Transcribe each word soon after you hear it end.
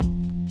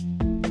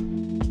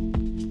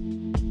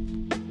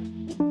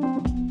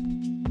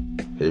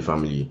Hey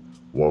family,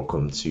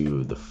 welcome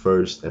to the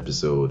first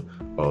episode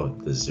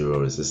of the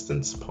Zero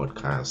Resistance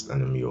podcast,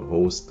 and I'm your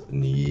host,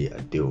 Niyi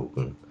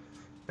Adeogun.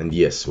 And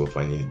yes, we're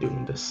finally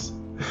doing this.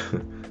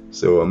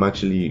 So I'm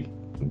actually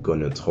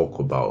gonna talk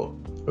about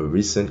a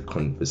recent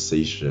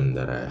conversation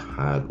that I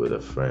had with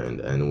a friend,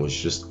 and it was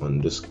just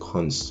on this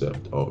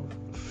concept of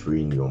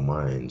freeing your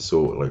mind.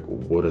 So like,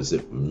 what does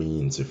it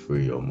mean to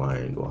free your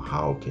mind, or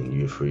how can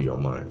you free your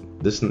mind?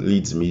 This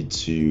leads me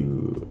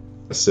to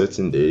a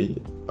certain day.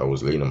 I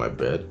was laying on my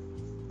bed,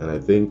 and I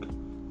think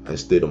I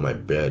stayed on my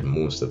bed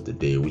most of the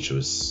day, which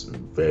was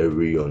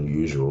very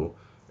unusual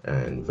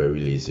and very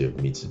lazy of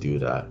me to do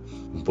that.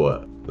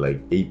 But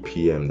like 8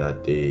 p.m.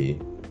 that day,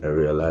 I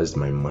realized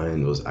my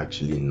mind was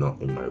actually not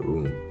in my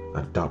room.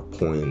 At that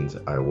point,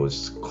 I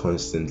was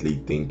constantly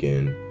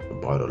thinking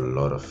about a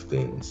lot of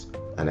things.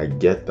 And I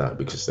get that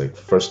because, like,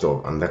 first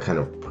off, I'm that kind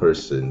of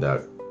person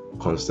that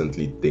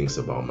constantly thinks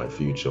about my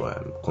future.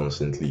 I'm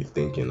constantly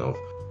thinking of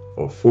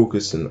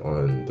focusing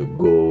on the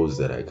goals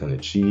that I can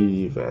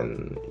achieve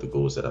and the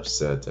goals that I've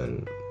set,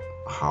 and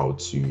how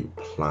to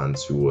plan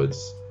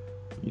towards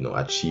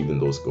achieving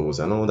those goals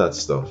and all that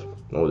stuff,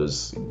 all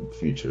this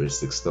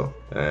futuristic stuff.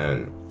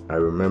 And I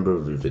remember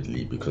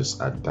vividly because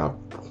at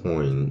that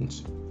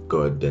point,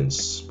 God then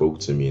spoke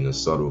to me in a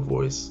subtle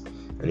voice,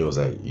 and he was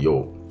like,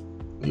 yo,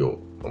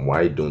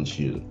 why don't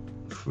you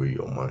free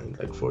your mind,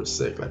 like, for a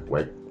sec? Like,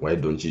 why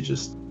don't you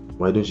just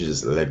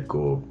let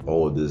go of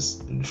all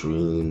these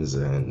dreams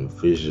and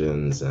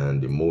visions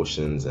and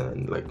emotions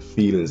and like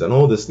feelings and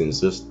all these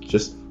things,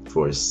 just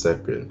for a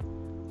second,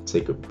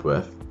 take a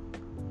breath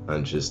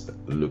and just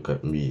look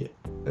at me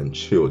and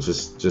chill,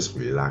 just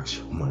relax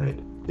your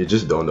mind. It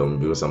just dawned on me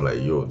because I'm like,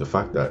 the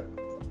fact that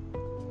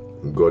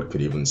God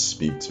could even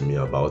speak to me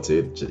about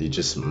it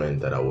just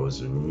meant that I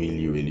was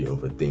really, really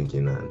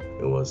overthinking, and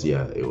it was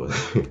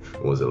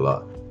it was a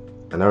lot.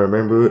 And I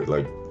remember,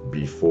 like,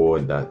 before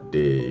that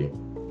day,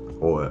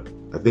 or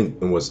I think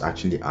it was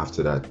actually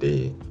after that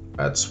day,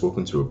 I had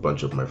spoken to a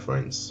bunch of my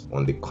friends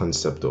on the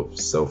concept of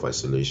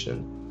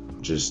self-isolation,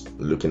 just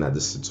looking at the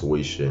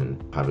situation,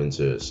 having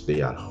to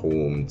stay at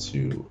home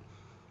to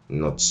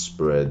not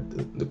spread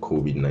the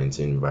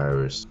COVID-19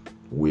 virus.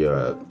 We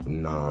are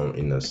now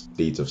in a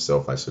state of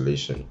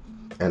self-isolation,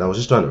 and I was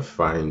just trying to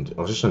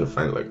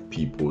find like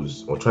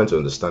people's, or trying to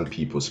understand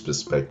people's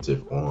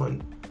perspective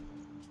on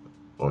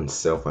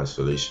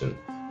self-isolation.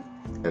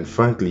 And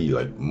frankly,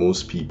 like,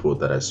 most people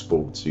that I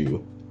spoke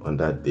to on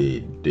that day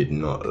did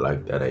not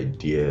like that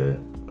idea.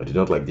 I did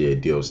not like the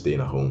idea of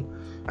staying at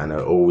home, and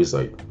I always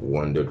like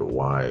wondered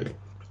why.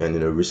 And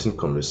in a recent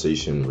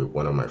conversation with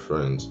one of my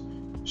friends,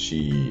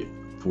 she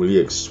fully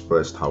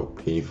expressed how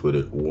painful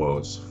it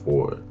was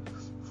for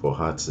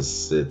her to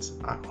sit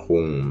at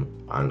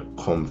home and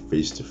come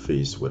face to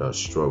face with her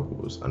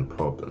struggles and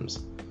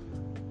problems,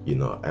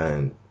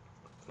 and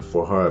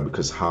for her,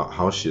 because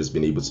how she has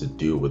been able to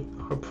deal with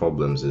her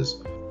problems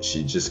is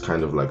she just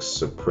kind of like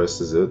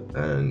suppresses it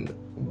and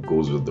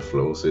goes with the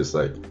flow. So it's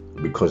like,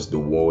 because the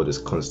world is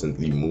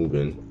constantly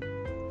moving,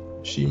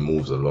 she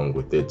moves along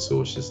with it.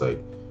 So she's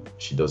like,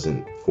 she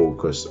doesn't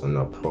focus on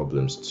her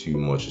problems too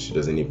much. She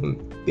doesn't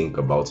even think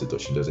about it, or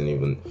she doesn't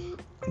even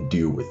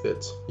deal with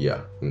it.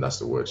 Yeah, and that's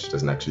the word. She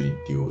doesn't actually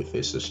deal with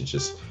it. So she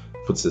just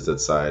puts it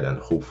aside, and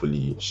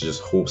hopefully she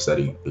just hopes that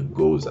it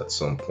goes at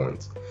some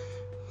point.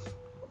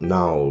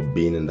 Now,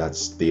 being in that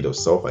state of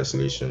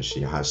self-isolation,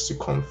 she has to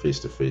come face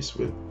to face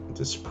with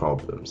these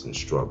problems and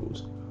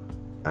struggles.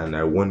 And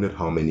I wondered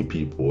how many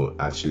people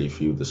actually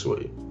feel this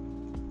way,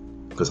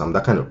 because I'm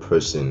that kind of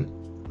person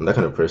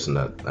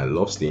that I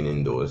love staying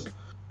indoors.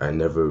 I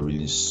never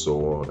really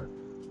saw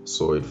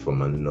it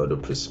from another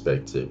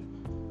perspective,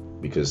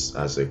 because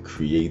as a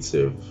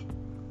creative,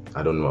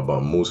 I don't know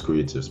about most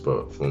creatives,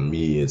 but for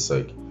me, it's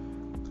like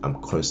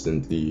I'm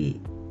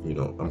constantly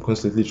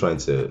trying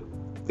to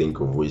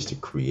think of ways to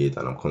create,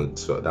 and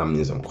so that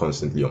means I'm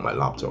constantly on my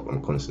laptop.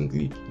 I'm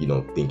constantly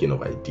thinking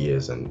of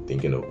ideas and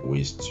thinking of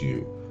ways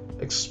to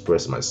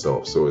express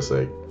myself. So it's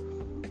like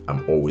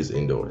I'm always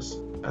indoors,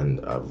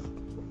 and I've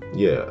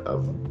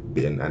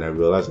been, and I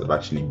realized I've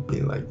actually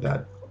been like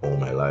that all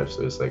my life.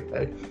 So it's like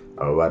I'd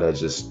rather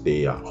just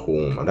stay at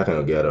home. I'm that kind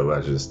of guy that I'd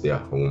rather just stay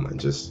at home and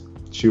just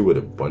chill with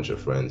a bunch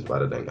of friends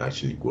rather than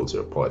actually go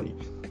to a party.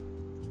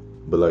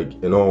 But like,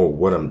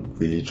 what I'm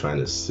really trying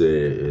to say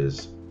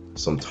is,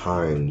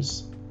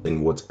 sometimes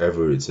in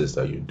whatever it is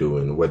that you're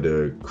doing,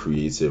 whether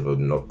creative or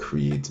not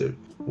creative,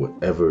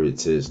 whatever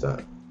it is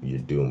that you're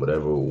doing,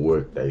 whatever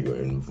work that you're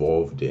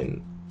involved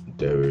in,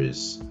 there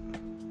is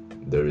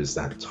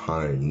that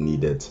time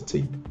needed to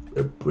take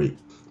a break.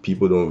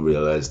 People don't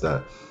realize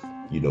that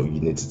you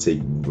need to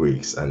take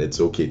breaks, and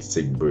it's okay to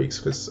take breaks,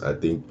 because I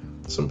think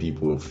some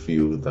people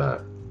feel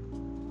that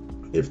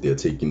if they're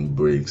taking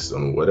breaks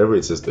on whatever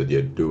it is that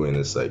they're doing,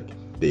 it's like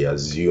they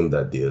assume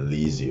that they're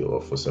lazy, or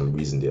for some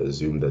reason they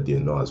assume that they're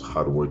not as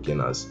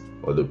hardworking as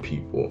other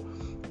people.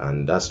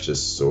 And that's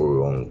just so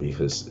wrong,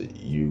 because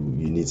you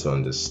need to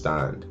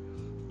understand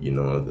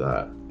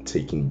that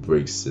taking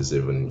breaks is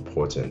even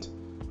important.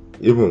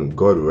 even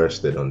God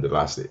rested on the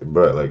last day.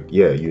 But like,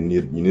 yeah, you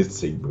need to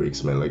take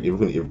breaks, man. Like,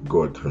 even if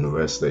God can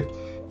rest, like,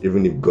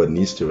 even if God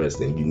needs to rest,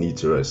 then you need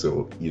to rest.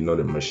 So you're not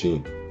a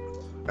machine.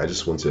 I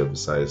just want to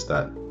emphasize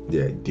that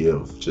the idea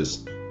of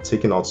just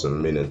taking out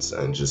some minutes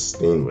and just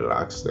staying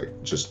relaxed,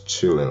 like just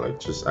chilling, like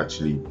just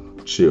actually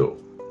chill.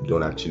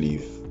 Don't actually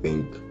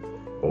think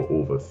or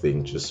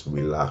overthink. Just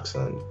relax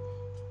and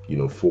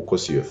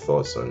focus your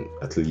thoughts on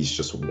at least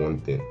just one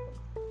thing.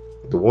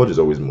 The world is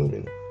always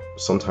moving.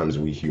 Sometimes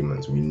we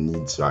humans, we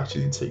need to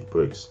actually take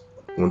breaks.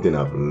 One thing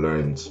I've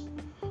learned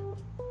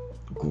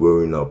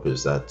growing up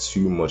is that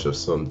too much of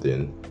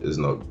something is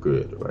not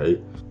good, right?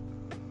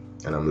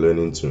 And I'm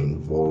learning to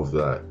involve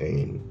that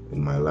in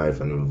my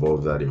life and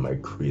involve that in my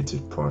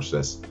creative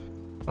process.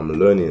 I'm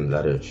learning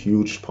that a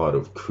huge part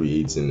of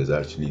creating is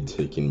actually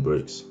taking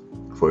breaks.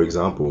 For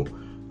example,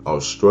 I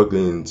was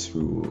struggling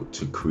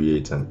to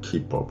create and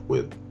keep up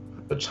with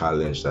a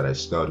challenge that I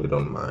started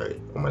on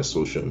my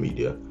social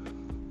media.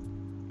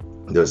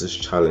 There's this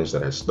challenge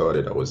that I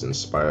started. I was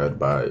inspired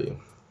by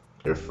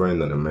a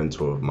friend and a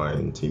mentor of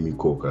mine, Timmy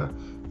Coca,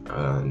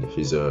 and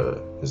he's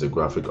a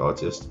graphic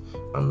artist,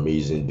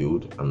 amazing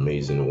dude,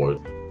 amazing work.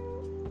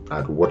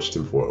 I'd watched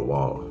him for a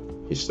while.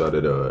 He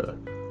started a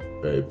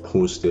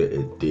poster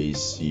a day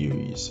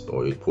series,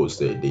 or a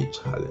poster a day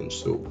challenge.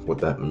 So what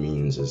that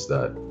means is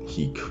that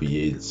he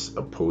creates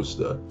a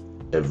poster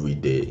every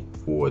day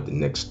for the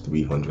next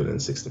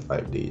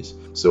 365 days.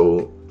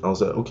 So I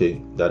was like,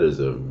 okay, that is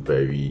a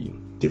very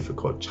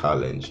difficult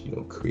challenge,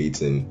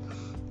 creating.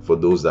 For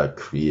those that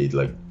create,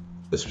 like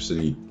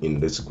especially in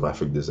this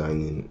graphic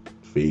designing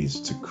phase,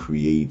 to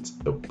create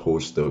a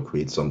poster,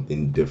 create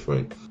something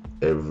different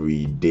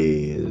every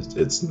day,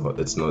 it's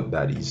not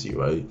that easy,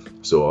 right?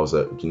 So I was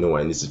like,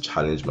 I need to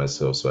challenge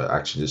myself. So I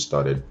actually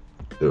started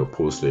the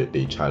poster a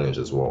day challenge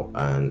as well,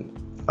 and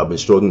I've been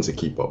struggling to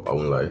keep up, I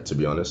won't lie, to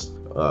be honest.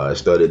 I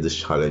started this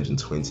challenge in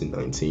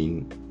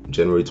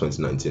January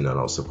 2019, and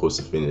I was supposed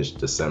to finish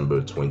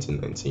December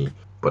 2019,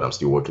 but I'm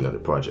still working on the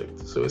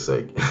project. So it's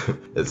like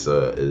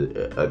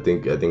I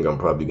think I'm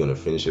probably gonna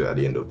finish it at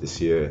the end of this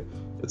year.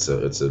 It's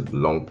a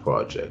long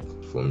project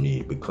for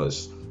me,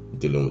 because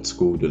dealing with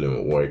school, dealing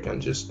with work,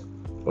 and just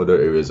other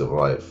areas of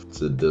life,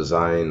 to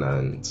design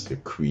and to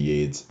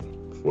create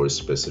for a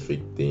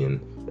specific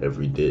thing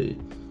every day,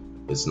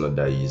 it's not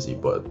that easy.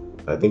 But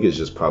I think it's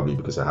just probably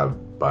because I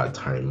have bad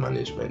time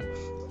management.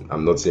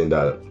 I'm not saying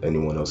that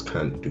anyone else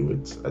can't do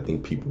it. I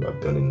think people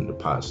have done it in the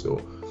past,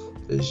 so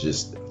it's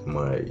just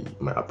my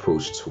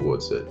approach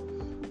towards it.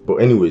 But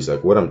anyways,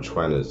 like, what I'm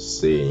trying to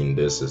say in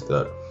this is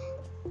that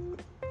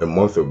a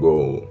month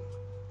ago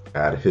I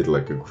had hit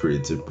like a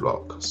creative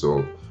block.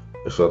 So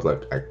it felt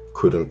like I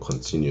couldn't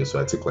continue. So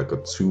I took like a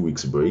 2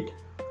 weeks break,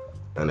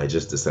 and I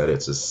just decided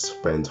to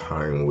spend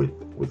time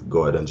with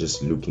God and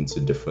just look into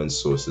different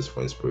sources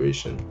for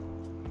inspiration.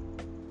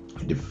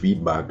 The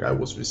feedback I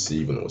was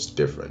receiving was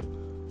different.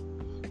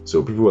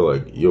 So people were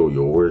like, yo,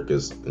 your work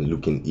is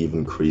looking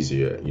even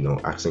crazier,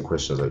 asking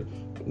questions like,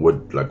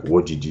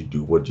 what did you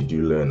do? What did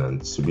you learn?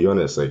 And to be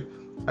honest, like,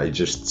 I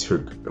just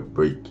took a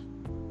break,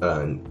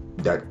 and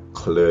that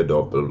cleared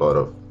up a lot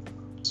of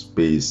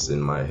space in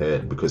my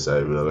head, because I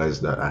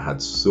realized that I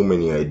had so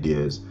many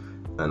ideas,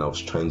 and I was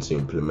trying to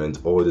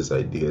implement all these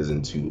ideas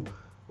into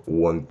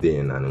one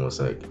thing, and it was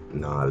like,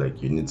 nah,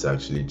 like, you need to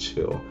actually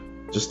chill.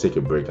 Just take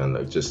a break and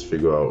like just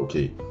figure out,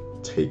 okay,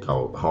 take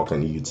out how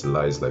can you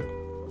utilize, like,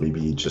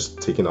 maybe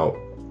just taking out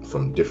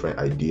from different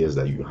ideas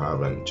that you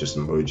have and just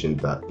merging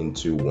that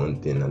into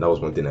one thing. And that was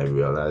one thing I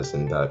realized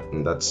in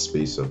that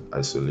space of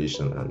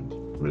isolation and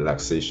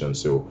relaxation.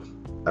 So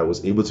I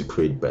was able to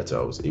create better.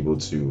 I was able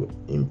to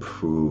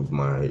improve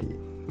my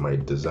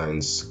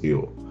design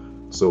skill.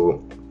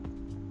 So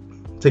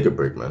take a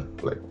break, man.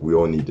 Like, we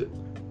all need it.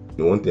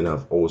 The one thing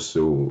I've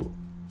also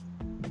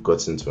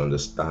gotten to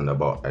understand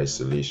about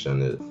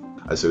isolation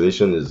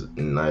is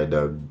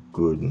neither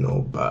good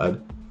nor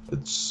bad.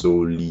 It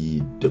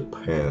solely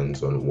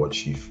depends on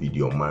what you feed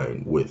your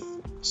mind with.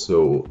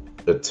 So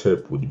a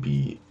tip would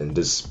be, in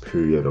this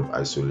period of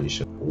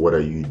isolation, what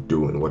are you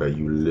doing? What are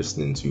you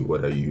listening to?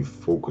 What are you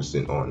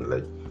focusing on?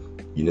 Like,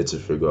 you need to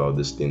figure out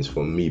these things.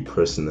 For me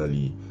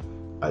personally,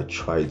 I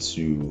try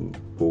to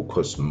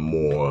focus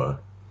more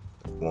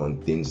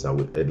on things that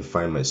would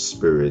edify my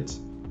spirit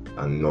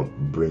and not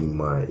bring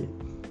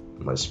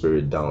my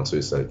spirit down. So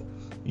it's like,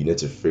 you need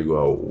to figure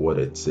out what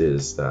it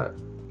is that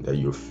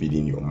you're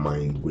feeding your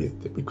mind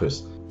with,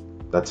 because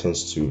that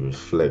tends to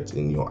reflect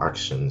in your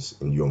actions,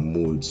 in your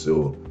mood.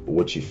 So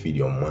what you feed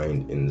your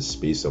mind in the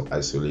space of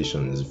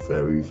isolation is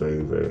very,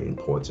 very, very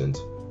important.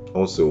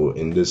 Also,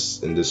 in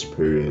this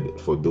period,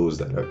 for those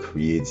that are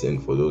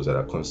creating, for those that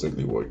are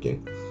constantly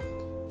working,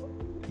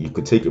 you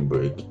could take a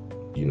break,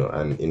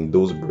 and in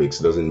those breaks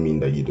doesn't mean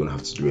that you don't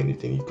have to do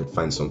anything. You could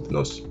find something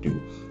else to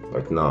do.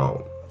 Like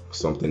now,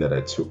 something that I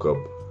took up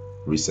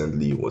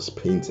recently was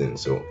painting.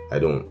 So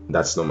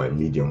that's not my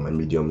medium. My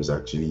medium is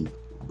actually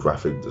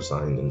graphic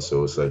design, and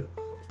so it's like,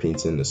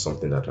 painting is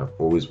something that I've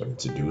always wanted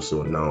to do.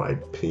 So now I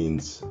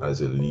paint as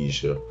a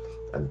leisure,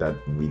 and that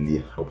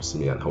really helps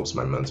me and helps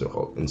my mental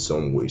health in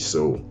some way.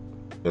 So,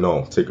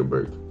 take a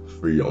break,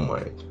 free your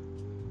mind,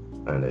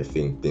 and I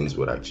think things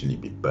would actually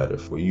be better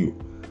for you.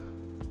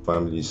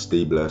 Family,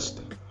 stay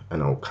blessed,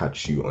 and I'll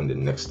catch you on the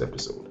next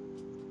episode.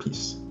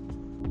 Peace.